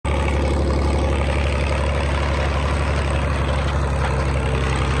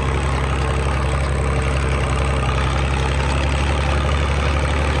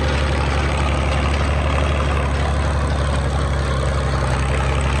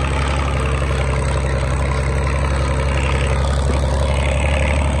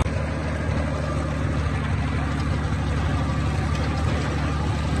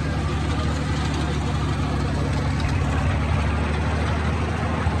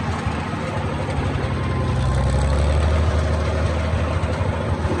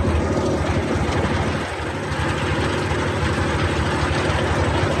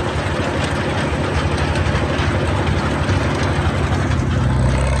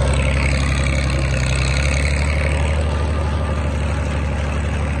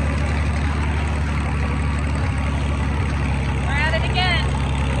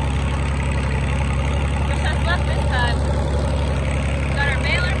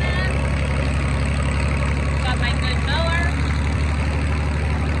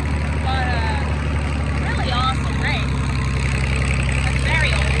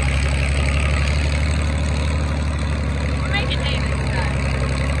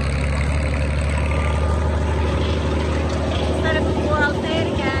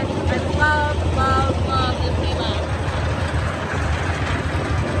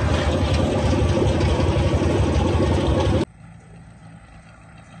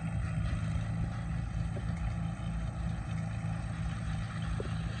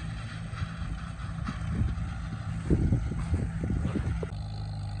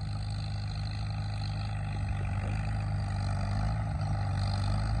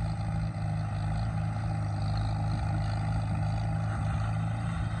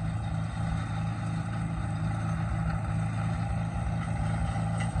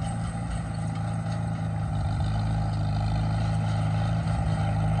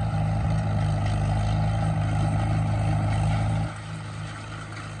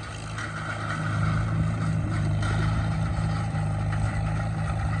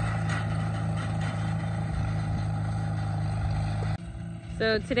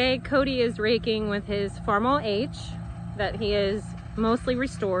So today Cody is raking with his Farmall H that he is mostly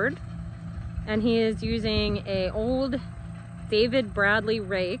restored, and he is using a old David Bradley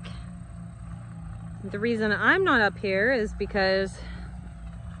rake. The reason I'm not up here is because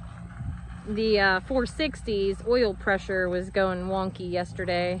the 460's oil pressure was going wonky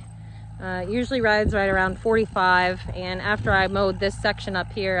yesterday. It usually rides right around 45, and after I mowed this section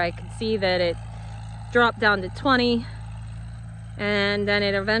up here, I could see that it dropped down to 20, and then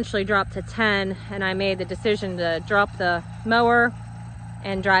it eventually dropped to 10, and I made the decision to drop the mower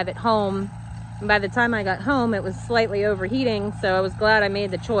and drive it home. And by the time I got home, it was slightly overheating, so I was glad I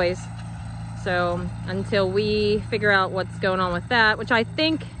made the choice. So until we figure out what's going on with that, which I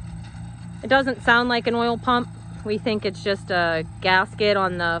think, it doesn't sound like an oil pump. We think it's just a gasket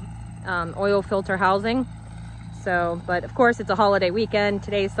on the oil filter housing. So, but of course it's a holiday weekend.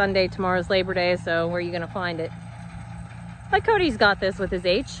 Today's Sunday, tomorrow's Labor Day, so where are you gonna find it? But Cody's got this with his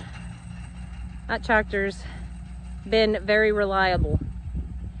H. That tractor's been very reliable.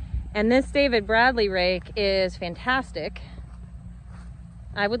 And this David Bradley rake is fantastic.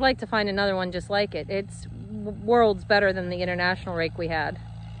 I would like to find another one just like it. It's worlds better than the International rake we had.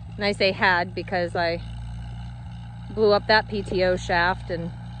 And I say had because I blew up that PTO shaft,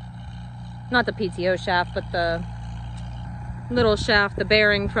 and not the PTO shaft, but the little shaft, the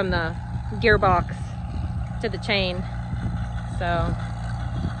bearing from the gearbox to the chain. So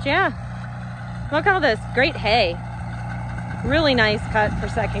yeah, look at all this great hay. Really nice cut for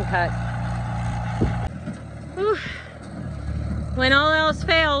second cut. Whew. When all else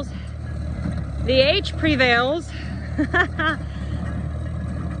fails, the H prevails.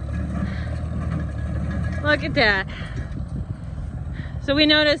 Look at that. So we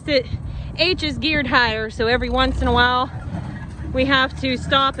noticed that H is geared higher, so every once in a while we have to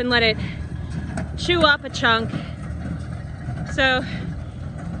stop and let it chew up a chunk. So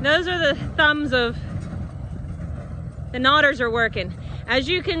those are the thumbs of the knotters are working. As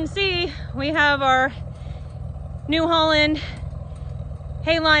you can see, we have our New Holland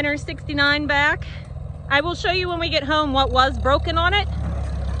Hayliner 69 back. I will show you when we get home what was broken on it.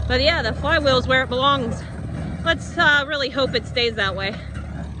 But yeah, the flywheel's where it belongs. Let's really hope it stays that way.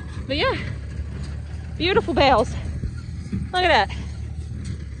 But yeah, beautiful bales. Look at that.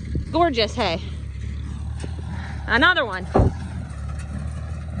 Gorgeous hay. Another one.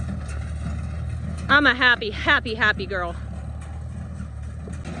 I'm a happy, happy, happy girl.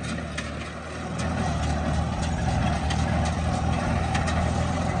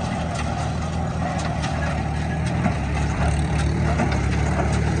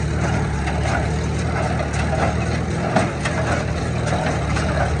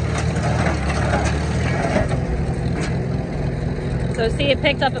 So see, it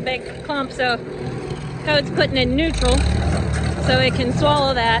picked up a big clump, so Code's putting in neutral so it can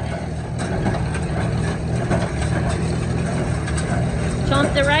swallow that.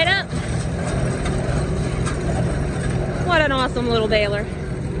 Chomped it right up. What an awesome little baler.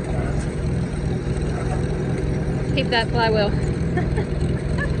 Keep that flywheel.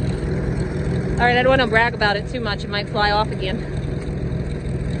 All right, I don't want to brag about it too much. It might fly off again.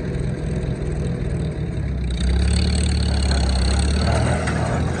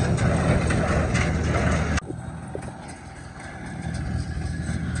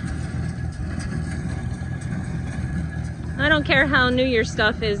 I don't care how new your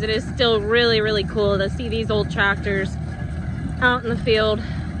stuff is, it is still really, really cool to see these old tractors out in the field.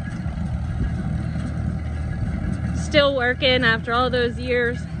 Still working after all those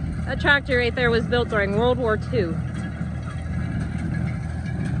years. That tractor right there was built during World War II.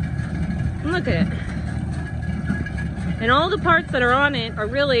 Look at it. And all the parts that are on it are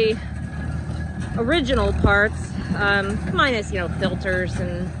really original parts, minus, you know, filters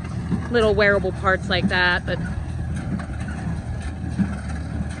and little wearable parts like that, but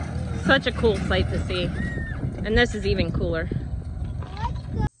such a cool sight to see. And this is even cooler.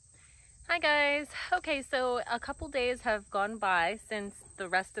 Hi guys. Okay, so a couple days have gone by since the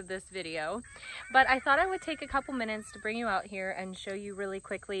rest of this video, but I thought I would take a couple minutes to bring you out here and show you really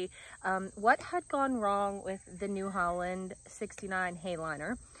quickly what had gone wrong with the New Holland 69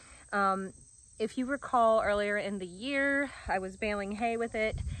 Hayliner. If you recall, earlier in the year I was baling hay with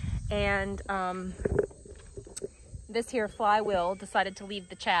it, and this here flywheel decided to leave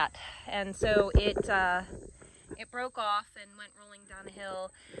the chat, and so it broke off and went rolling down the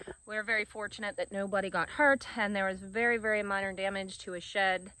hill. We're very fortunate that nobody got hurt, and there was very, very minor damage to a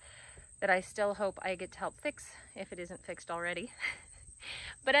shed that I still hope I get to help fix if it isn't fixed already.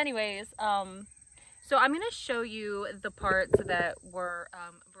 But anyways, so I'm going to show you the parts that were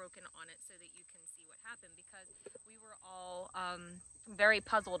broken on it so that you can see what happened, because we were all very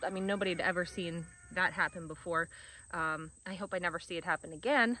puzzled. I mean, nobody had ever seen that happen before. I hope I never see it happen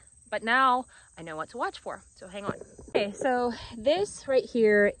again, but now I know what to watch for, so hang on. Okay, so this right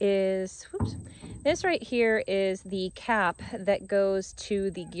here is, whoops, this right here is the cap that goes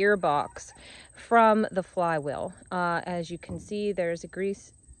to the gearbox from the flywheel. As you can see, there's a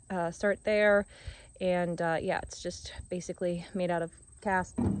grease start there, and yeah, it's just basically made out of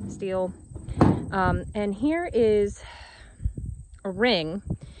cast steel. And here is a ring,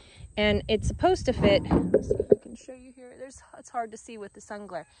 and it's supposed to fit, let's see if I can show you here, it's hard to see with the sun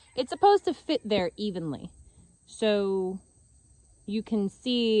glare. It's supposed to fit there evenly, so you can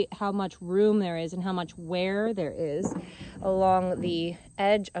see how much room there is and how much wear there is along the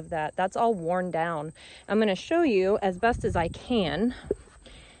edge of that. That's all worn down. I'm going to show you as best as I can.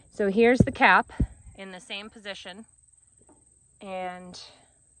 So here's the cap in the same position, and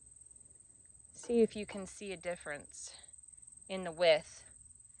see if you can see a difference in the width.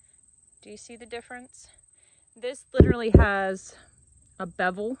 Do you see the difference? This literally has a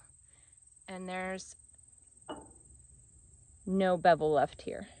bevel, and there's no bevel left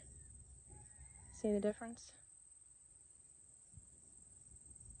here. See the difference?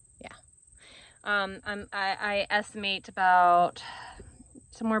 Yeah. I estimate about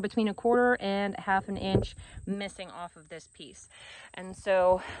somewhere between 1/4 and 1/2 inch missing off of this piece. And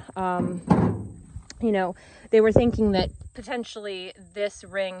so, you know, they were thinking that potentially this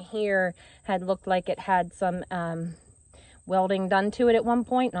ring here had looked like it had some welding done to it at one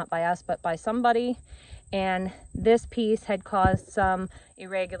point, not by us, but by somebody. And this piece had caused some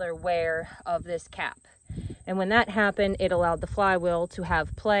irregular wear of this cap. And when that happened, it allowed the flywheel to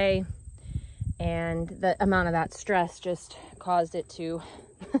have play, and the amount of that stress just caused it to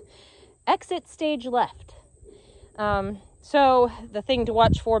exit stage left. So the thing to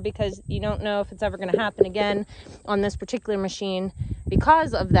watch for, because you don't know if it's ever going to happen again on this particular machine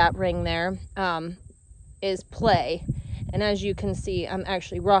because of that ring there, is play. And as you can see, I'm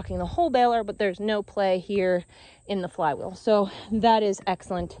actually rocking the whole baler, but there's no play here in the flywheel. So that is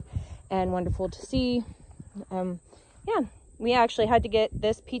excellent and wonderful to see. Yeah, we actually had to get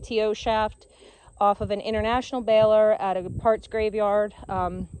this PTO shaft off of an international baler at a parts graveyard,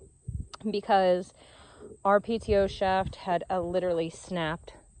 because our PTO shaft had literally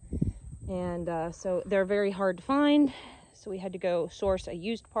snapped. And so they're very hard to find. So we had to go source a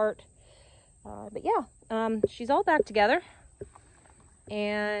used part. But yeah, she's all back together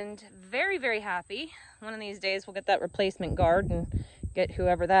and very, very happy. One of these days we'll get that replacement guard and get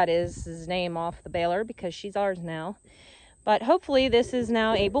whoever that is, his name off the baler, because she's ours now. But hopefully this is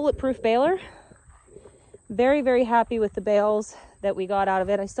now a bulletproof baler. Very, very happy with the bales that we got out of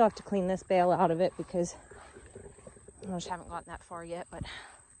it. I still have to clean this bale out of it because I just haven't gotten that far yet, but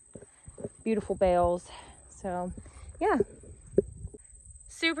beautiful bales. So yeah,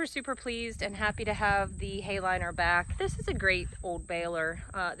 super, super pleased and happy to have the Hayliner back. This is a great old baler.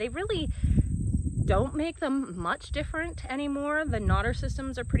 They really don't make them much different anymore. The knotter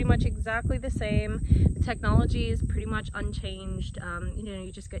systems are pretty much exactly the same. The technology is pretty much unchanged. You know,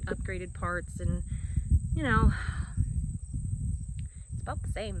 you just get upgraded parts, and you know, it's about the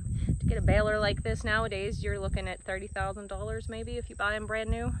same. To get a baler like this nowadays, you're looking at $30,000 maybe if you buy them brand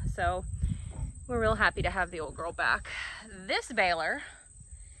new. So we're real happy to have the old girl back. This baler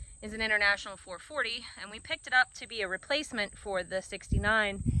is an International 440, and we picked it up to be a replacement for the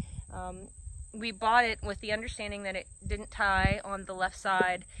 69. We bought it with the understanding that it didn't tie on the left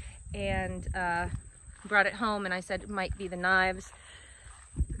side, and brought it home, and I said it might be the knives.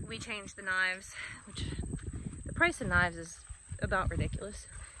 We changed the knives, which the price of knives is about ridiculous.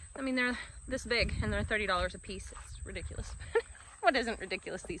 I mean, they're this big and they're $30 a piece. It's ridiculous. What isn't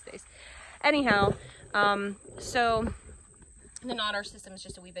ridiculous these days? Anyhow, so the knotter system is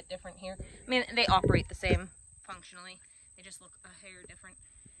just a wee bit different here. I mean, they operate the same functionally. They just look a hair different.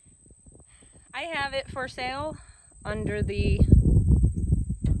 I have it for sale under the,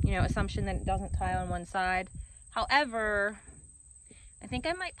 you know, assumption that it doesn't tie on one side. However, I think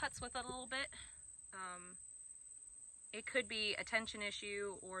I might putz with it a little bit. It could be a tension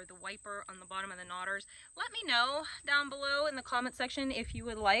issue or the wiper on the bottom of the knotters. Let me know down below in the comment section if you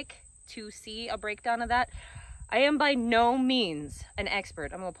would like to see a breakdown of that. I am by no means an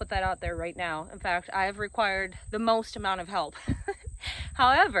expert. I'm going to put that out there right now. In fact, I have required the most amount of help.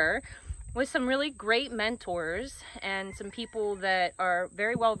 However, with some really great mentors and some people that are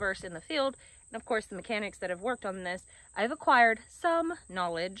very well versed in the field, and of course the mechanics that have worked on this, I've acquired some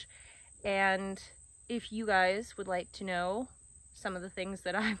knowledge. And if you guys would like to know some of the things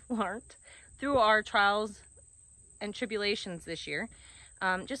that I've learned through our trials and tribulations this year,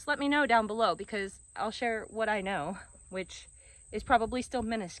 just let me know down below, because I'll share what I know, which is probably still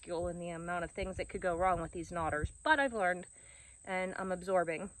minuscule in the amount of things that could go wrong with these knotters, but I've learned and I'm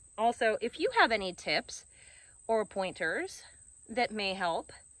absorbing. Also, if you have any tips or pointers that may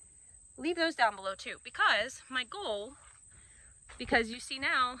help, leave those down below too, because my goal, because you see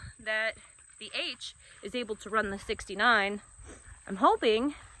now that the H is able to run the 69, I'm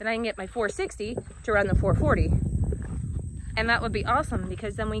hoping that I can get my 460 to run the 440. And that would be awesome,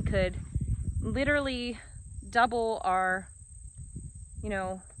 because then we could literally double our, you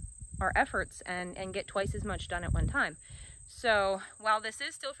know, our efforts and get twice as much done at one time. So while this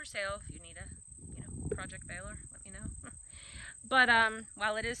is still for sale, if you need a, you know, project baler, let me know. But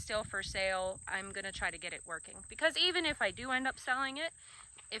while it is still for sale, I'm gonna try to get it working, because even if I do end up selling it,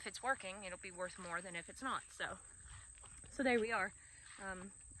 if it's working, it'll be worth more than if it's not. So there we are.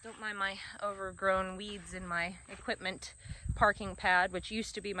 Don't mind my overgrown weeds in my equipment parking pad, which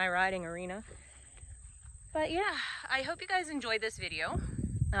used to be my riding arena. But yeah, I hope you guys enjoyed this video.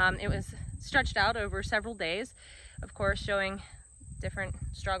 It was stretched out over several days, of course, showing different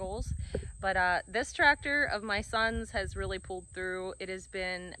struggles. But this tractor of my son's has really pulled through. It has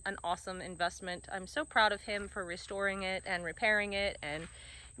been an awesome investment. I'm so proud of him for restoring it and repairing it and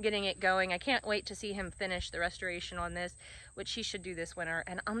getting it going. I can't wait to see him finish the restoration on this, which he should do this winter,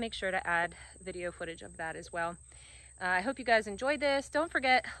 and I'll make sure to add video footage of that as well. I hope you guys enjoyed this. Don't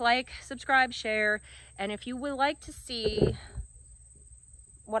forget, like, subscribe, share, and if you would like to see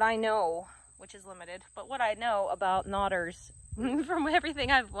what I know, which is limited, but what I know about knotters from everything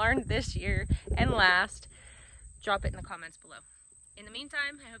I've learned this year and last, drop it in the comments below. In the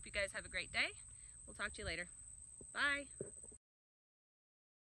meantime, I hope you guys have a great day. We'll talk to you later. Bye.